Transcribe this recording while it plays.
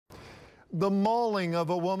The mauling of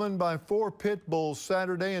a woman by 4 pit bulls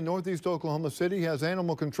Saturday in northeast Oklahoma City has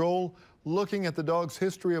animal control looking at the dog's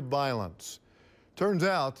history of violence. Turns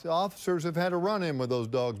out officers have had a run-in with those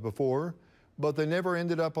dogs before, but they never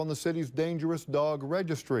ended up on the city's dangerous dog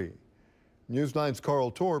registry. News 9's Carl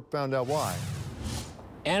Torp found out why.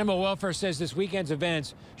 Animal welfare says this weekend's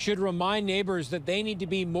events should remind neighbors that they need to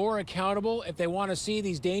be more accountable if they want to see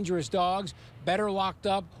these dangerous dogs better locked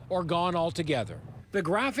up or gone altogether. The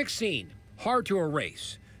graphic scene, hard to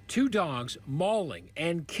erase. 2 dogs mauling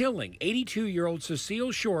and killing 82-year-old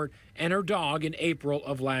Cecile Short and her dog in April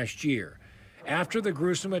of last year. After the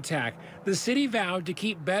gruesome attack, the city vowed to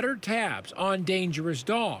keep better tabs on dangerous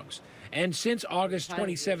dogs. And since August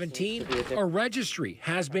 2017, a registry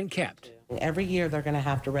has been kept. Every year they're going to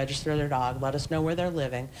have to register their dog, let us know where they're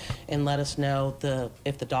living, and let us know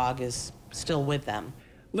if the dog is still with them.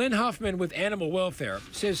 Lynn Huffman with Animal Welfare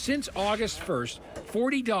says since August 1st,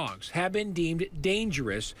 40 dogs have been deemed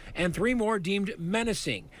dangerous and 3 more deemed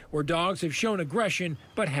menacing, where dogs have shown aggression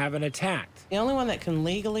but haven't attacked. The only one that can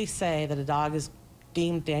legally say that a dog is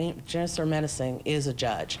deemed dangerous or menacing is a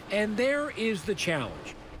judge. And there is the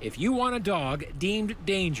challenge. If you want a dog deemed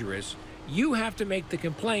dangerous, you have to make the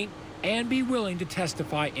complaint and be willing to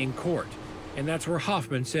testify in court. And that's where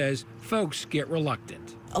Huffman says folks get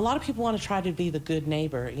reluctant. A lot of people want to try to be the good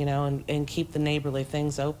neighbor, you know, and keep the neighborly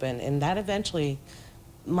things open, and that eventually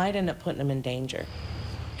might end up putting them in danger.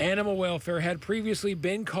 Animal Welfare had previously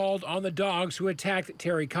been called on the dogs who attacked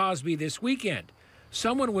Terry Cosby this weekend.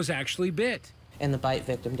 Someone was actually bit. And the bite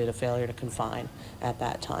victim did a failure to confine at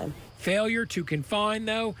that time. Failure to confine,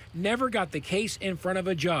 though, never got the case in front of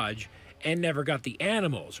a judge and never got the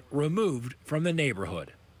animals removed from the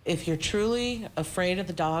neighborhood. If you're truly afraid of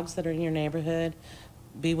the dogs that are in your neighborhood,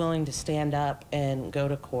 be willing to stand up and go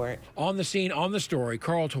to court. On the scene, on the story,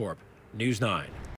 Carl Torp, News 9.